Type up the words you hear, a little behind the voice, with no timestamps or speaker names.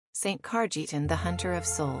Saint Cajetan, the hunter of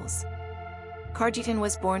souls. Cajetan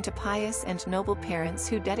was born to pious and noble parents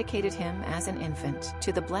who dedicated him as an infant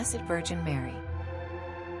to the Blessed Virgin Mary.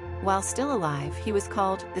 While still alive, he was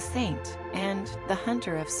called the Saint and the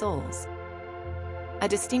Hunter of Souls. A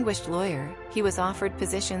distinguished lawyer, he was offered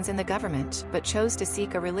positions in the government but chose to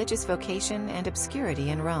seek a religious vocation and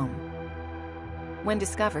obscurity in Rome. When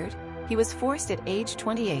discovered, he was forced at age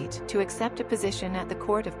 28 to accept a position at the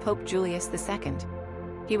court of Pope Julius II.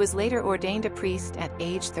 He was later ordained a priest at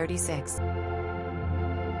age 36.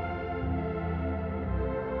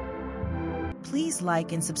 Please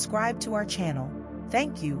like and subscribe to our channel.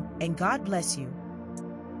 Thank you, and God bless you.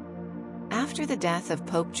 After the death of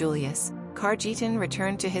Pope Julius, Cajetan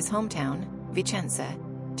returned to his hometown, Vicenza,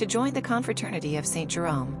 to join the confraternity of St.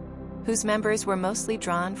 Jerome, whose members were mostly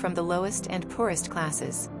drawn from the lowest and poorest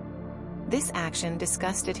classes. This action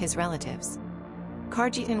disgusted his relatives.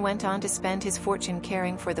 Cajetan went on to spend his fortune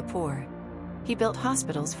caring for the poor. He built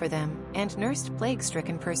hospitals for them and nursed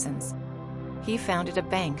plague-stricken persons. He founded a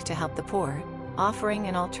bank to help the poor, offering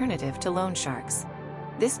an alternative to loan sharks.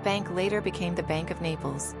 This bank later became the Bank of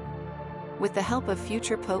Naples. With the help of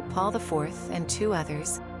future Pope Paul IV and 2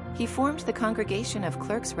 others, he formed the Congregation of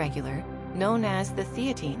Clerks Regular, known as the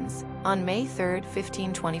Theatines, on May 3,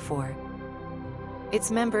 1524.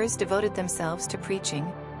 Its members devoted themselves to preaching,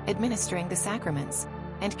 administering the sacraments,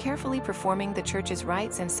 and carefully performing the Church's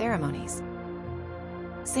rites and ceremonies.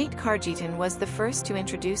 Saint Cajetan was the first to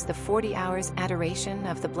introduce the 40 hours adoration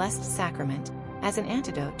of the Blessed Sacrament as an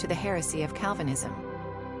antidote to the heresy of Calvinism.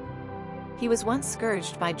 He was once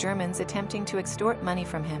scourged by Germans attempting to extort money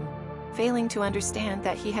from him, failing to understand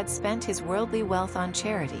that he had spent his worldly wealth on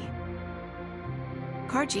charity.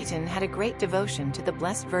 Cajetan had a great devotion to the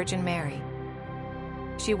Blessed Virgin Mary.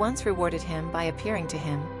 She once rewarded him by appearing to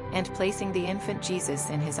him and placing the infant Jesus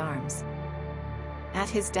in his arms. At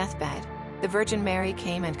his deathbed, the Virgin Mary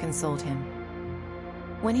came and consoled him.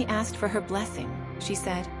 When he asked for her blessing, she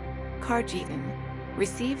said, "Cajetan,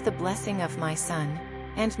 receive the blessing of my son,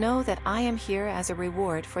 and know that I am here as a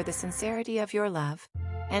reward for the sincerity of your love,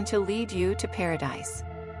 and to lead you to paradise."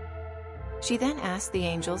 She then asked the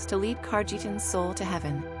angels to lead Cajetan's soul to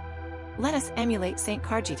heaven. Let us emulate Saint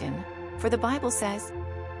Cajetan, for the Bible says,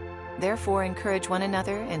 "Therefore encourage one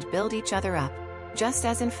another and build each other up, just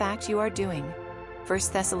as in fact you are doing."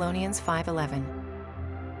 1 Thessalonians 5:11.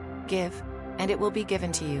 Give, and it will be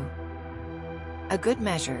given to you. A good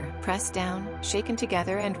measure, pressed down, shaken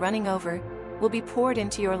together and running over, will be poured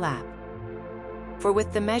into your lap. For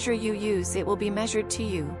with the measure you use it will be measured to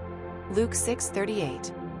you. Luke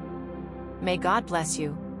 6:38. May God bless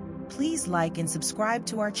you. Please like and subscribe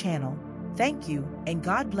to our channel. Thank you, and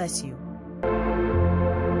God bless you.